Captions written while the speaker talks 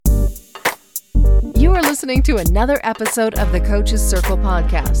You are listening to another episode of the Coach's Circle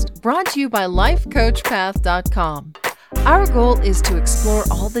podcast, brought to you by LifeCoachPath.com. Our goal is to explore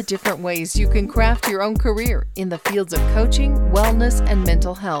all the different ways you can craft your own career in the fields of coaching, wellness, and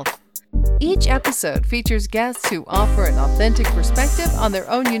mental health. Each episode features guests who offer an authentic perspective on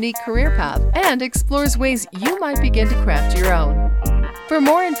their own unique career path and explores ways you might begin to craft your own. For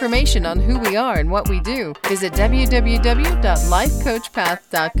more information on who we are and what we do, visit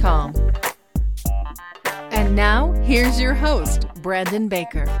www.lifecoachpath.com. And now, here's your host, Brandon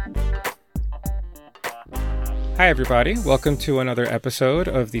Baker. Hi, everybody. Welcome to another episode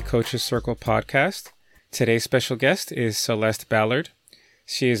of the Coach's Circle podcast. Today's special guest is Celeste Ballard.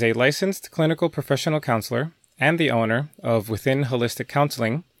 She is a licensed clinical professional counselor and the owner of Within Holistic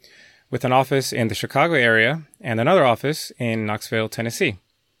Counseling, with an office in the Chicago area and another office in Knoxville, Tennessee.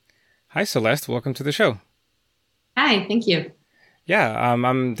 Hi, Celeste. Welcome to the show. Hi, thank you. Yeah,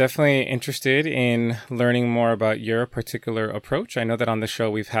 I'm definitely interested in learning more about your particular approach. I know that on the show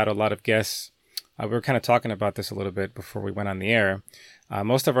we've had a lot of guests. We were kind of talking about this a little bit before we went on the air.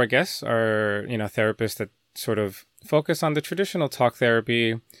 Most of our guests are, therapists that sort of focus on the traditional talk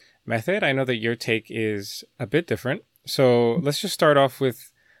therapy method. I know that your take is a bit different. So let's just start off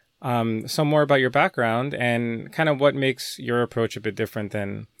with some more about your background and kind of what makes your approach a bit different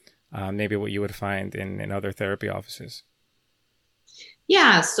than maybe what you would find in other therapy offices.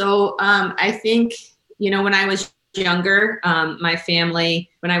 Yeah, so I think, when I was younger, my family,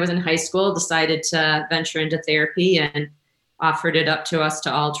 when I was in high school, decided to venture into therapy and offered it up to us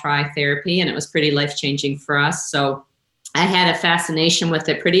to all try therapy, and it was pretty life-changing for us. So I had a fascination with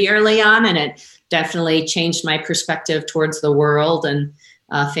it pretty early on, and it definitely changed my perspective towards the world and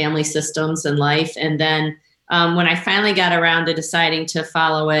family systems and life. And then when I finally got around to deciding to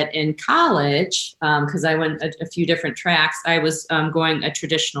follow it in college, because I went a few different tracks, I was going a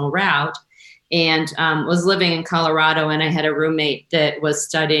traditional route and was living in Colorado, and I had a roommate that was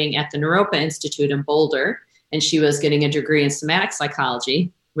studying at the Naropa Institute in Boulder, and she was getting a degree in somatic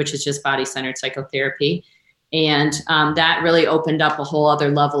psychology, which is just body-centered psychotherapy. And that really opened up a whole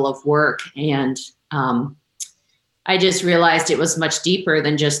other level of work. And I just realized it was much deeper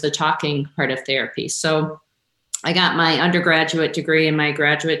than just the talking part of therapy. So I got my undergraduate degree and my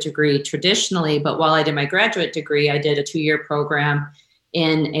graduate degree traditionally, but while I did my graduate degree, I did a 2-year program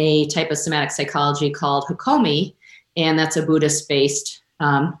in a type of somatic psychology called Hakomi, and that's a Buddhist-based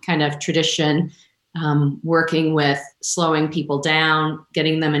kind of tradition, working with slowing people down,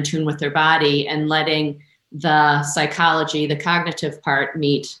 getting them in tune with their body, and letting the psychology, the cognitive part,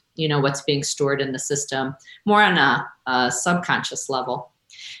 meet what's being stored in the system, more on a subconscious level.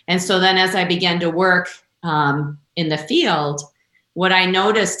 And so then as I began to work in the field, what I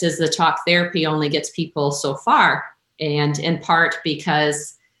noticed is the talk therapy only gets people so far, and in part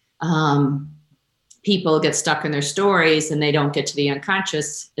because people get stuck in their stories and they don't get to the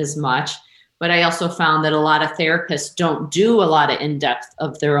unconscious as much. But I also found that a lot of therapists don't do a lot of in-depth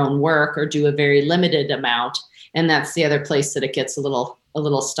of their own work or do a very limited amount. And that's the other place that it gets a little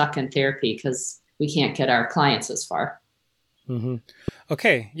stuck in therapy, because we can't get our clients as far. Mm-hmm.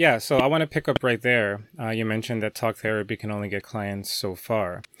 Okay. Yeah. So I want to pick up right there. You mentioned that talk therapy can only get clients so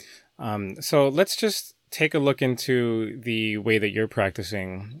far. So let's just take a look into the way that you're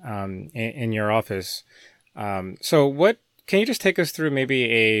practicing in your office. So can you just take us through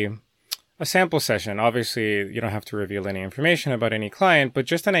maybe a sample session? Obviously, you don't have to reveal any information about any client, but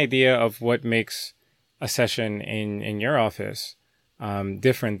just an idea of what makes a session in your office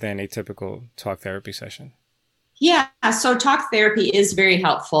different than a typical talk therapy session. Yeah, so talk therapy is very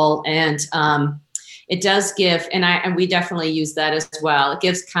helpful, and it does give, and we definitely use that as well. It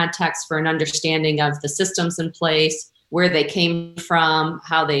gives context for an understanding of the systems in place, where they came from,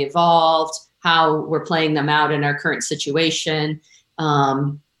 how they evolved, how we're playing them out in our current situation.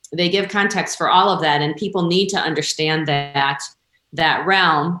 They give context for all of that, and people need to understand that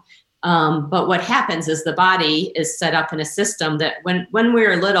realm. But what happens is the body is set up in a system that when we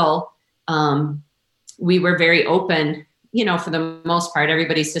were little, we were very open, for the most part.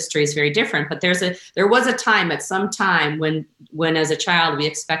 Everybody's history is very different, but there was a time at some time when as a child, we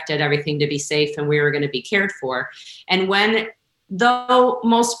expected everything to be safe and we were going to be cared for. And though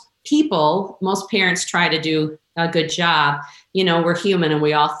most parents try to do a good job, we're human and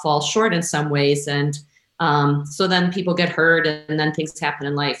we all fall short in some ways. And so then people get hurt and then things happen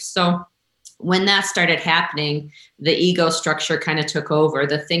in life. So when that started happening, the ego structure kind of took over,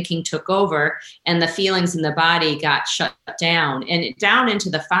 the thinking took over, and the feelings in the body got shut down and down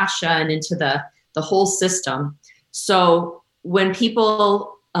into the fascia and into the whole system. So when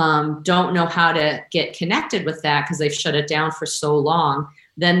people don't know how to get connected with that because they've shut it down for so long,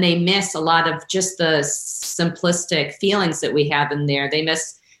 then they miss a lot of just the simplistic feelings that we have in there. They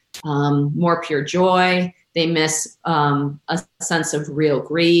miss more pure joy. They miss a sense of real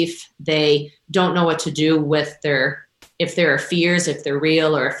grief. They don't know what to do with if there are fears, if they're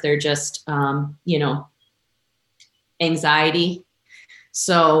real, or if they're just, anxiety.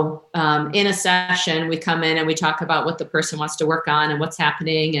 So in a session, we come in and we talk about what the person wants to work on and what's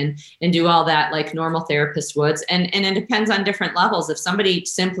happening and do all that like normal therapists would. And it depends on different levels. If somebody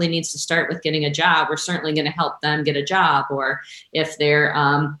simply needs to start with getting a job, we're certainly going to help them get a job. Or if they're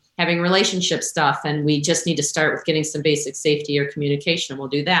having relationship stuff and we just need to start with getting some basic safety or communication, we'll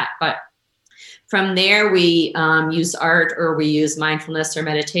do that. But from there, we use art or we use mindfulness or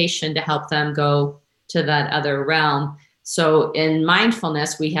meditation to help them go to that other realm. So in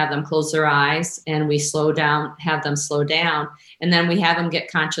mindfulness, we have them close their eyes and we have them slow down. And then we have them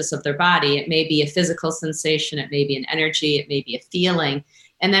get conscious of their body. It may be a physical sensation. It may be an energy. It may be a feeling.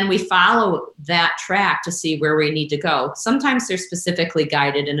 And then we follow that track to see where we need to go. Sometimes they're specifically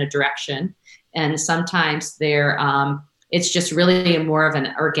guided in a direction. And sometimes it's just really more of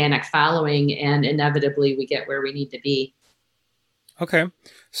an organic following. And inevitably we get where we need to be. Okay.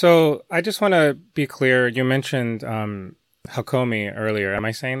 So I just want to be clear. You mentioned Hakomi earlier. Am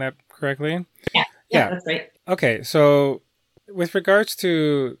I saying that correctly? Yeah, that's right. Okay. So with regards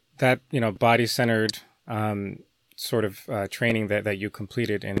to that, body-centered sort of training that you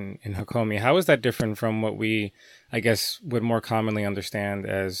completed in Hakomi, how is that different from what we, I guess, would more commonly understand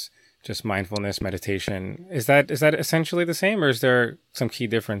as just mindfulness meditation? Is that essentially the same, or is there some key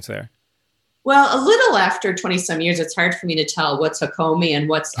difference there? Well, a little after 20 some years, it's hard for me to tell what's Hakomi and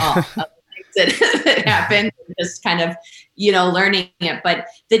what's all things that happened, just kind of, learning it. But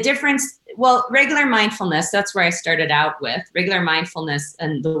the difference, regular mindfulness, that's where I started out with regular mindfulness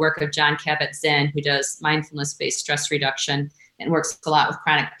and the work of John Kabat-Zinn, who does mindfulness-based stress reduction and works a lot with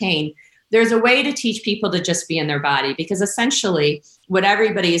chronic pain. There's a way to teach people to just be in their body, because essentially what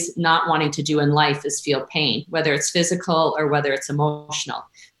everybody's not wanting to do in life is feel pain, whether it's physical or whether it's emotional.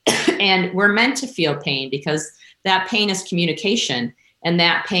 And we're meant to feel pain because that pain is communication, and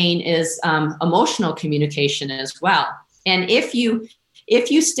that pain is emotional communication as well. And if you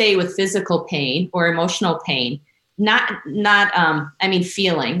stay with physical pain or emotional pain,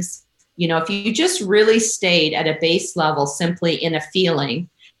 feelings, if you just really stayed at a base level, simply in a feeling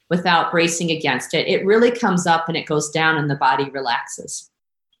without bracing against it, it really comes up and it goes down and the body relaxes.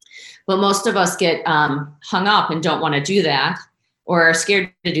 But most of us get hung up and don't want to do that, or are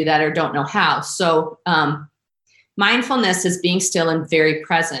scared to do that, or don't know how. So mindfulness is being still and very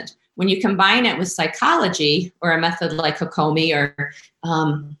present. When you combine it with psychology or a method like Hakomi, or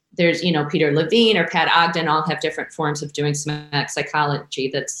there's, Peter Levine or Pat Ogden, all have different forms of doing somatic psychology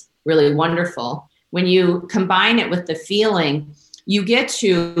that's really wonderful. When you combine it with the feeling, you get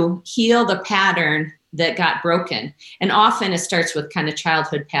to heal the pattern that got broken. And often it starts with kind of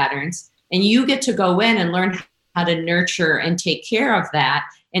childhood patterns. And you get to go in and learn how to nurture and take care of that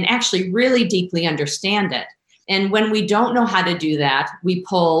and actually really deeply understand it. And when we don't know how to do that, we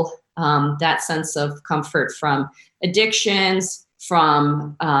pull that sense of comfort from addictions,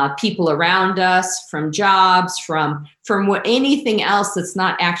 from people around us, from jobs, from anything else that's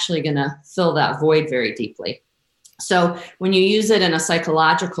not actually going to fill that void very deeply. So when you use it in a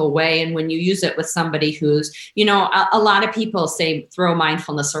psychological way, and when you use it with somebody who's, a lot of people say throw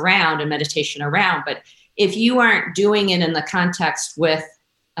mindfulness around and meditation around, but if you aren't doing it in the context with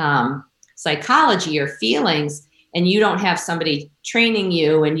psychology or feelings, and you don't have somebody training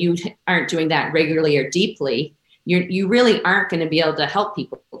you, and you aren't doing that regularly or deeply, you really aren't going to be able to help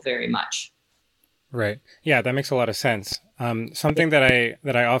people very much. Right. Yeah, that makes a lot of sense. Something that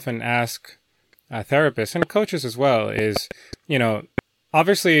I often ask therapists and coaches as well is,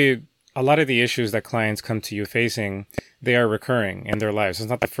 obviously a lot of the issues that clients come to you facing, they are recurring in their lives. It's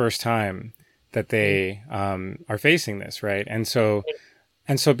not the first time that they are facing this, right? And so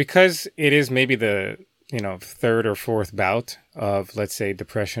because it is maybe the third or fourth bout of, let's say,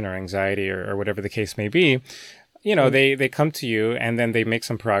 depression or anxiety or whatever the case may be, they come to you and then they make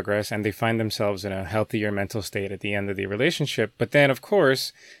some progress and they find themselves in a healthier mental state at the end of the relationship. But then, of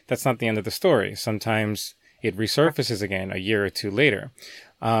course, that's not the end of the story. Sometimes it resurfaces again a year or two later.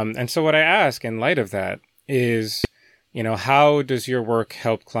 And so what I ask in light of that is, how does your work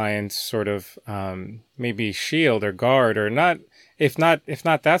help clients sort of maybe shield or guard, or not, if not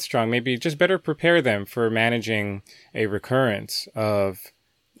that strong, maybe just better prepare them for managing a recurrence of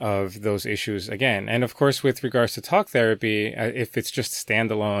those issues again? And of course, with regards to talk therapy, if it's just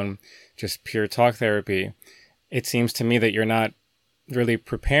standalone, just pure talk therapy, it seems to me that you're not really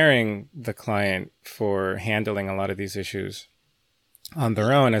preparing the client for handling a lot of these issues. on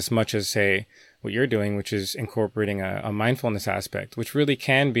their own as much as, say, what you're doing, which is incorporating a mindfulness aspect, which really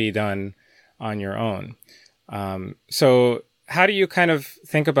can be done on your own. So how do you kind of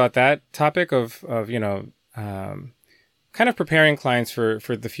think about that topic of kind of preparing clients for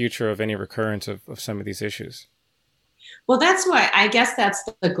the future of any recurrence of some of these issues? Well, that's why I guess that's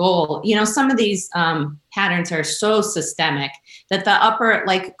the goal. Some of these patterns are so systemic that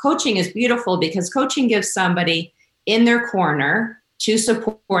like coaching is beautiful because coaching gives somebody in their corner to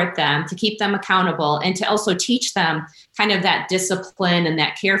support them, to keep them accountable, and to also teach them kind of that discipline and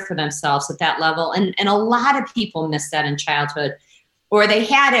that care for themselves at that level. And a lot of people miss that in childhood, or they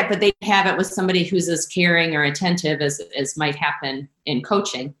had it, but they have it with somebody who's as caring or attentive as might happen in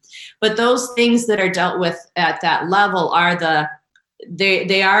coaching. But those things that are dealt with at that level are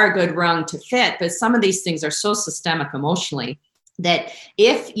they are a good rung to fit, but some of these things are so systemic emotionally that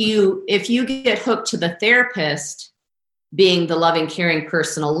if you get hooked to the therapist being the loving, caring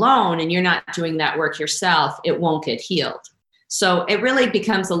person alone, and you're not doing that work yourself, it won't get healed. So it really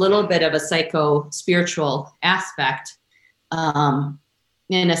becomes a little bit of a psycho-spiritual aspect.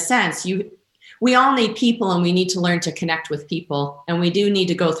 In a sense, we all need people, and we need to learn to connect with people. And we do need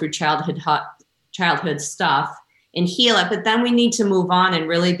to go through childhood stuff and heal it. But then we need to move on and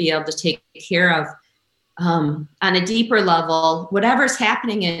really be able to take care of, on a deeper level, whatever's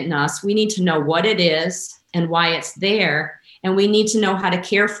happening in us, we need to know what it is and why it's there. And we need to know how to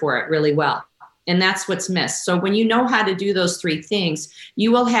care for it really well. And that's what's missed. So when you know how to do those three things,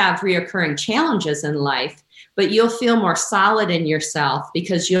 you will have reoccurring challenges in life, but you'll feel more solid in yourself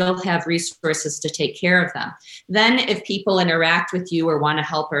because you'll have resources to take care of them. Then if people interact with you or want to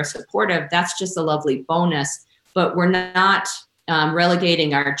help or are supportive, that's just a lovely bonus. But we're not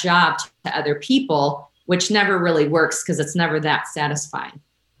relegating our job to other people, which never really works because it's never that satisfying.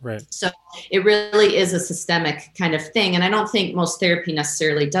 Right. So it really is a systemic kind of thing. And I don't think most therapy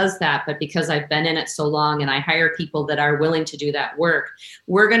necessarily does that, but because I've been in it so long and I hire people that are willing to do that work,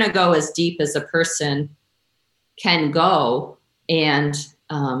 we're going to go as deep as a person can go and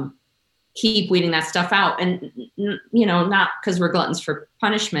keep weeding that stuff out. And, not because we're gluttons for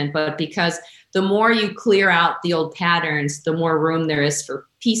punishment, but because the more you clear out the old patterns, the more room there is for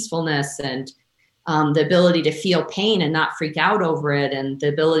peacefulness and the ability to feel pain and not freak out over it, and the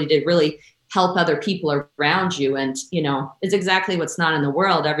ability to really help other people around you. And, it's exactly what's not in the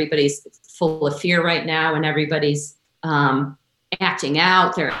world. Everybody's full of fear right now, and everybody's acting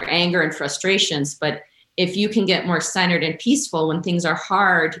out their anger and frustrations. But if you can get more centered and peaceful when things are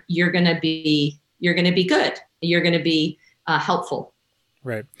hard, you're going to be good. You're going to be helpful.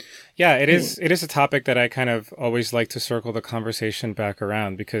 Right. Yeah, it is a topic that I kind of always like to circle the conversation back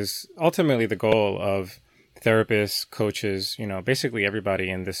around, because ultimately the goal of therapists, coaches, basically everybody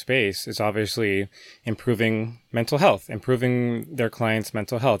in this space is obviously improving mental health, improving their clients'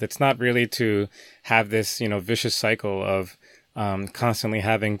 mental health. It's not really to have this, vicious cycle of constantly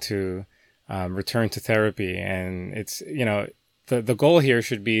having to return to therapy. And it's, the goal here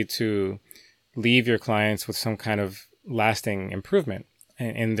should be to leave your clients with some kind of lasting improvement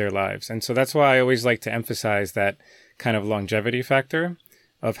in their lives. And so that's why I always like to emphasize that kind of longevity factor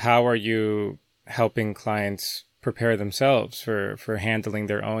of how are you helping clients prepare themselves for handling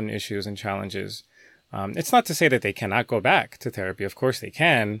their own issues and challenges. It's not to say that they cannot go back to therapy. Of course they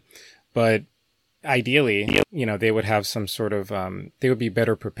can, but ideally, they would have some sort of, they would be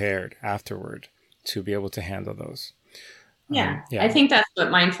better prepared afterward to be able to handle those. Yeah, I think that's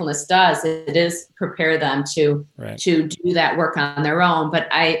what mindfulness does. It is prepare them to do that work on their own. But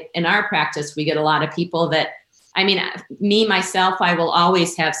in our practice, we get a lot of people that, myself, I will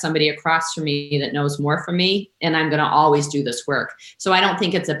always have somebody across from me that knows more from me, and I'm going to always do this work. So I don't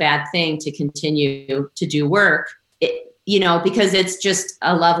think it's a bad thing to continue to do work, because it's just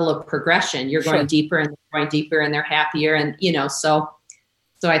a level of progression. You're going deeper and they're going deeper and they're happier. And, so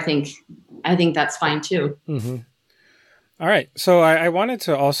I think that's fine too. Mm-hmm. All right. So I wanted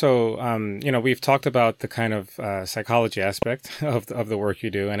to also, we've talked about the kind of psychology aspect of the work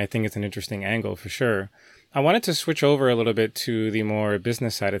you do, and I think it's an interesting angle for sure. I wanted to switch over a little bit to the more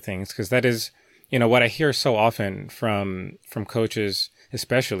business side of things, because that is, what I hear so often from coaches,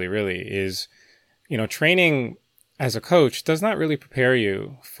 especially really, is, training as a coach does not really prepare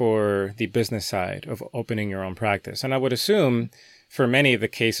you for the business side of opening your own practice. And I would assume for many, the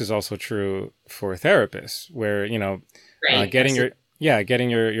case is also true for therapists, where, getting your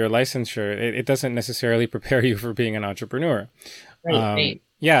licensure, it doesn't necessarily prepare you for being an entrepreneur. Right.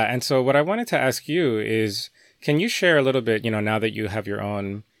 Yeah. And so what I wanted to ask you is, can you share a little bit, now that you have your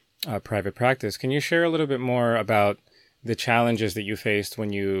own private practice, can you share a little bit more about the challenges that you faced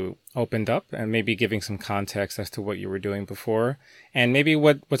when you opened up, and maybe giving some context as to what you were doing before, and maybe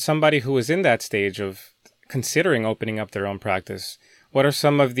what somebody who was in that stage of considering opening up their own practice, what are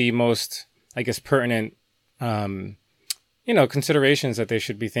some of the most, I guess, pertinent, considerations that they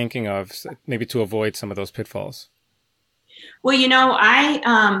should be thinking of, maybe to avoid some of those pitfalls? Well,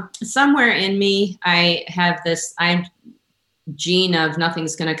 I somewhere in me, I have this gene of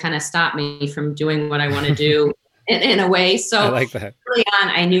nothing's going to kind of stop me from doing what I want to do in a way. So I like that. Early on,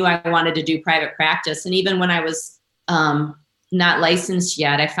 I knew I wanted to do private practice. And even when I was not licensed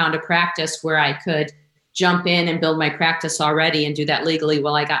yet, I found a practice where I could jump in and build my practice already and do that legally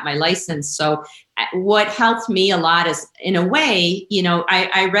while I got my license. So what helped me a lot is, in a way,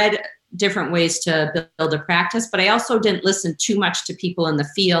 I read different ways to build a practice, but I also didn't listen too much to people in the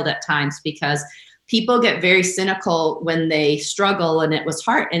field at times, because people get very cynical when they struggle and it's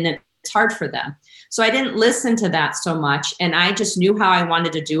hard for them. So I didn't listen to that so much. And I just knew how I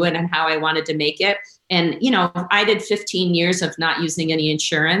wanted to do it and how I wanted to make it. And, I did 15 years of not using any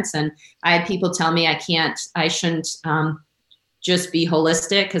insurance. And I had people tell me I shouldn't just be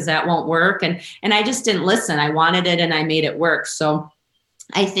holistic because that won't work. And I just didn't listen. I wanted it and I made it work. So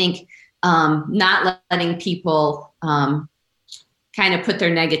I think not letting people kind of put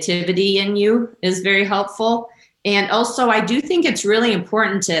their negativity in you is very helpful. And also, I do think it's really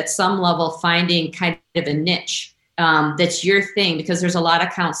important to, at some level, finding kind of a niche that's your thing, because there's a lot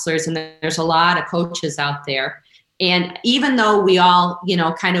of counselors and there's a lot of coaches out there. And even though we all,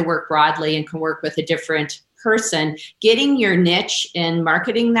 kind of work broadly and can work with a different person, getting your niche and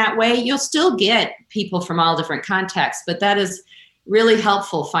marketing that way, you'll still get people from all different contexts. But that is really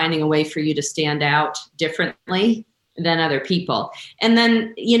helpful, finding a way for you to stand out differently than other people. And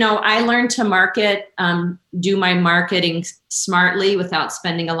then, I learned to market, do my marketing smartly without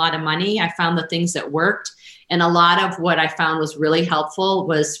spending a lot of money. I found the things that worked. And a lot of what I found was really helpful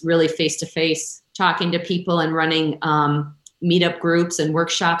was really face-to-face, talking to people and running meetup groups and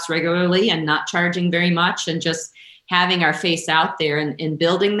workshops regularly and not charging very much, and just having our face out there and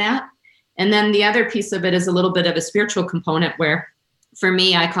building that. And then the other piece of it is a little bit of a spiritual component, where for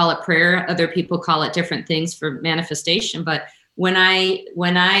me, I call it prayer. Other people call it different things for manifestation. But when I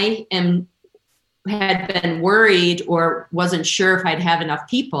had been worried or wasn't sure if I'd have enough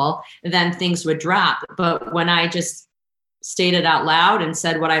people, then things would drop. But when I just stated out loud and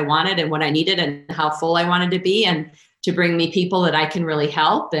said what I wanted and what I needed and how full I wanted to be, and to bring me people that I can really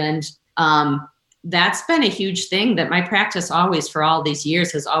help. And that's been a huge thing, that my practice always, for all these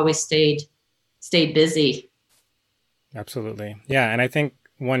years, has always stayed busy. Absolutely. Yeah. And I think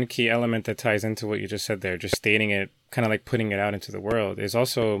one key element that ties into what you just said there, just stating it, kind of like putting it out into the world, is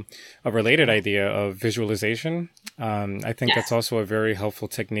also a related idea of visualization. I think that's also a very helpful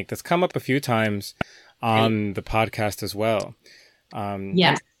technique that's come up a few times on the podcast as well.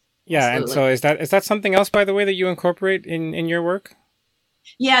 Yes. Yeah. Absolutely. And so is that something else, by the way, that you incorporate in your work?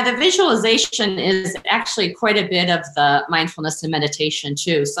 Yeah, the visualization is actually quite a bit of the mindfulness and meditation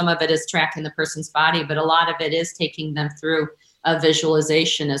too. Some of it is tracking the person's body, but a lot of it is taking them through a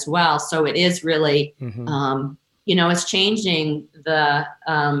visualization as well. So it is really, it's changing the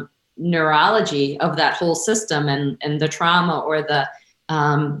neurology of that whole system, and the trauma or the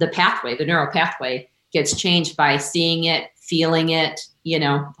pathway, the neural pathway gets changed by seeing it, feeling it,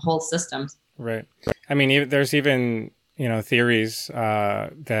 whole systems. Right. I mean, there's even theories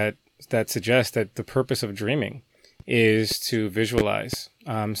that suggest that the purpose of dreaming is to visualize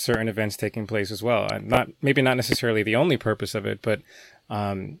certain events taking place as well. And maybe not necessarily the only purpose of it, but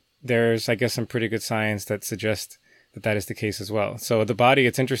there's, I guess, some pretty good science that suggests that is the case as well. So the body,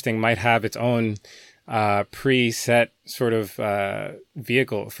 it's interesting, might have its own preset sort of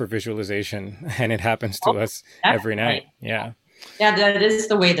vehicle for visualization, and it happens to us every night. Right. Yeah. Yeah, that is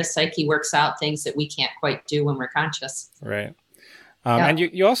the way the psyche works out things that we can't quite do when we're conscious. Right. And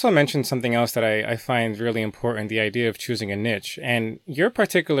you also mentioned something else that I find really important, the idea of choosing a niche. And your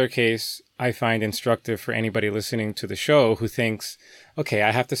particular case, I find instructive for anybody listening to the show who thinks, okay,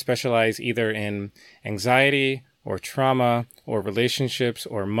 I have to specialize either in anxiety or trauma or relationships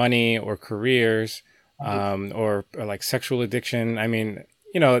or money or careers or like sexual addiction. I mean,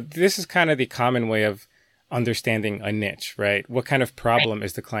 this is kind of the common way of understanding a niche, right? What kind of problem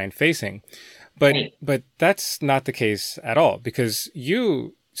is the client facing? But that's not the case at all, because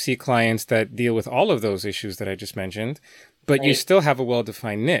you see clients that deal with all of those issues that I just mentioned, but you still have a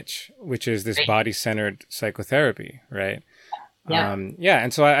well-defined niche, which is this body-centered psychotherapy, right? Yeah.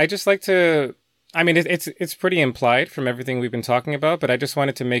 And so I just like to, I mean, it's pretty implied from everything we've been talking about, but I just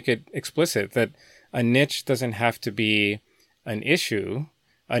wanted to make it explicit that a niche doesn't have to be an issue.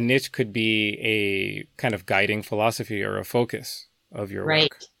 a niche could be a kind of guiding philosophy or a focus of your Right.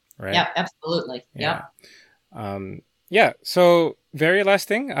 work, right? Yep, absolutely. Yeah. Yep. Yeah. So very last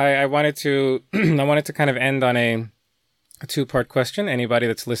thing, I wanted to I wanted to kind of end on a two-part question. Anybody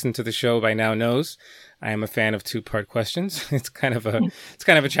that's listened to the show by now knows I am a fan of two-part questions. It's kind of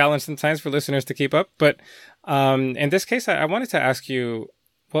a challenge sometimes for listeners to keep up. But in this case, I wanted to ask you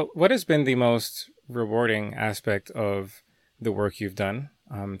what has been the most rewarding aspect of the work you've done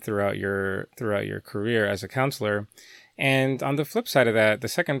throughout your career as a counselor. And on the flip side of that, the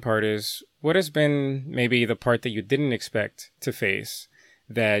second part is, what has been maybe the part that you didn't expect to face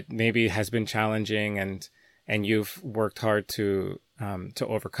that maybe has been challenging and you've worked hard to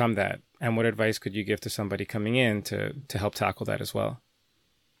overcome that? And what advice could you give to somebody coming in to help tackle that as well?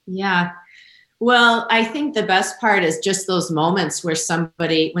 Yeah. Well, I think the best part is just those moments where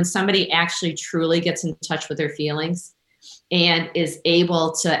when somebody actually truly gets in touch with their feelings and is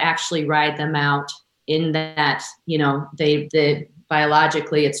able to actually ride them out in that, they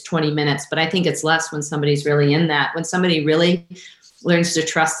biologically it's 20 minutes, but I think it's less when somebody's really in that, when somebody really learns to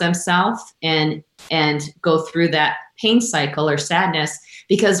trust themselves and go through that pain cycle or sadness,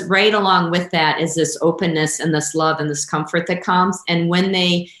 because right along with that is this openness and this love and this comfort that comes. And when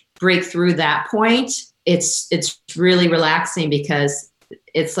they break through that point, it's really relaxing, because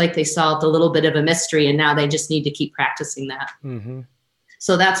it's like they solved a little bit of a mystery and now they just need to keep practicing that. Mm-hmm.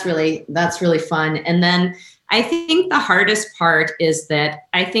 So that's really fun. And then I think the hardest part is that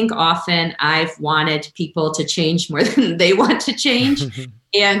I think often I've wanted people to change more than they want to change.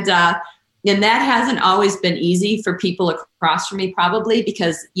 And that hasn't always been easy for people across from me, probably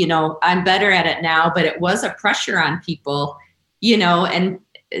because, I'm better at it now, but it was a pressure on people, and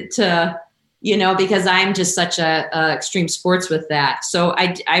to, because I'm just such a extreme sports with that. So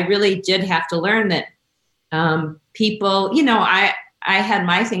I really did have to learn that people, I had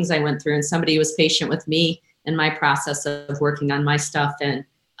my things I went through, and somebody was patient with me in my process of working on my stuff. And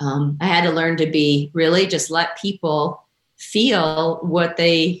I had to learn to be really just let people feel what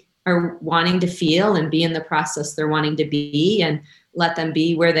they are wanting to feel and be in the process they're wanting to be, and let them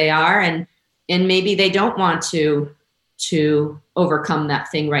be where they are. And maybe they don't want to overcome that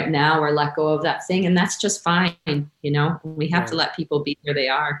thing right now or let go of that thing. And that's just fine. We have to let people be where they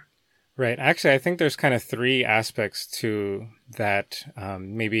are. Right. Actually, I think there's kind of three aspects to that,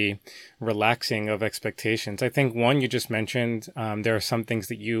 maybe relaxing of expectations. I think one, you just mentioned, there are some things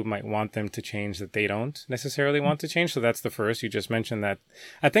that you might want them to change that they don't necessarily want to change. So that's the first. You just mentioned that.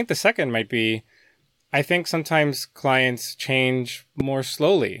 I think the second might be, I think sometimes clients change more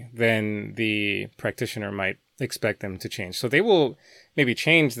slowly than the practitioner might expect them to change. So they will maybe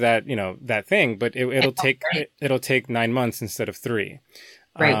change that, that thing, but it'll take 9 months instead of 3.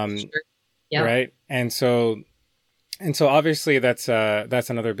 Right. Sure. Yep. Right. And so obviously that's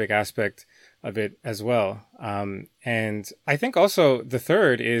another big aspect of it as well. And I think also the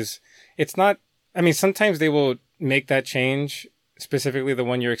third is, sometimes they will make that change, specifically the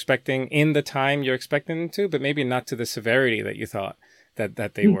one you're expecting, in the time you're expecting them to, but maybe not to the severity that you thought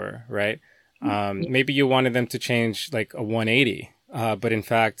that they were, right? Maybe you wanted them to change like a 180, but in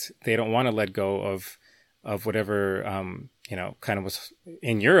fact, they don't want to let go of whatever, kind of was,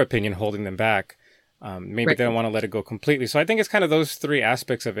 in your opinion, holding them back. Maybe Right. they don't want to let it go completely. So I think it's kind of those three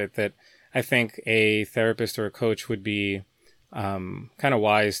aspects of it that I think a therapist or a coach would be kind of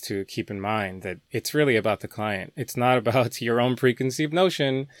wise to keep in mind, that it's really about the client. It's not about your own preconceived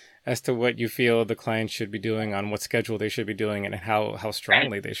notion as to what you feel the client should be doing, on what schedule they should be doing it, and how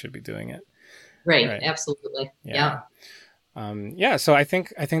strongly they should be doing it. Right. Right. Absolutely. Yeah. So I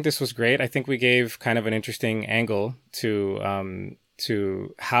think this was great. I think we gave kind of an interesting angle to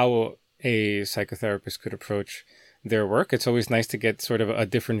how a psychotherapist could approach their work. It's always nice to get sort of a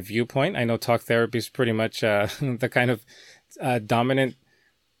different viewpoint. I know talk therapy is pretty much the kind of dominant,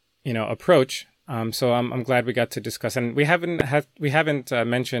 approach. So I'm glad we got to discuss, and we haven't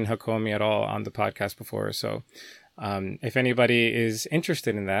mentioned Hakomi at all on the podcast before. So if anybody is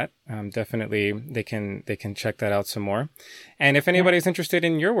interested in that, definitely they can check that out some more. And if anybody's interested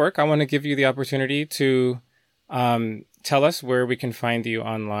in your work, I want to give you the opportunity to tell us where we can find you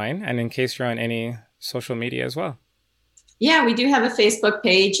online, and in case you're on any social media as well. Yeah, we do have a Facebook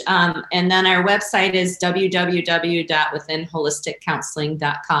page. And then our website is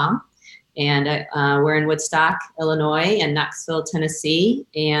www.withinholisticcounseling.com. And we're in Woodstock, Illinois, and Knoxville, Tennessee.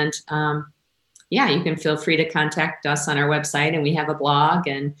 And you can feel free to contact us on our website, and we have a blog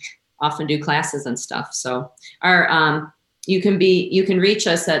and often do classes and stuff. So you can reach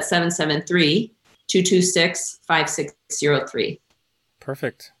us at 773-226-5603.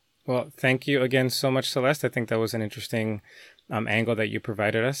 Perfect. Well, thank you again so much, Celeste. I think that was an interesting angle that you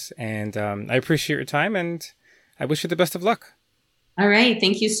provided us. And I appreciate your time, and I wish you the best of luck. All right.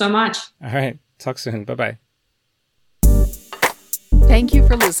 Thank you so much. All right. Talk soon. Bye-bye. Thank you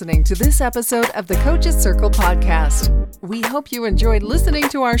for listening to this episode of the Coach's Circle podcast. We hope you enjoyed listening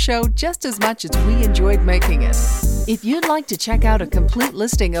to our show just as much as we enjoyed making it. If you'd like to check out a complete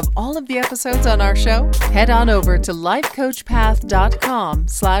listing of all of the episodes on our show, head on over to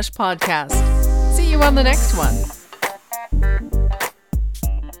lifecoachpath.com/podcast. See you on the next one.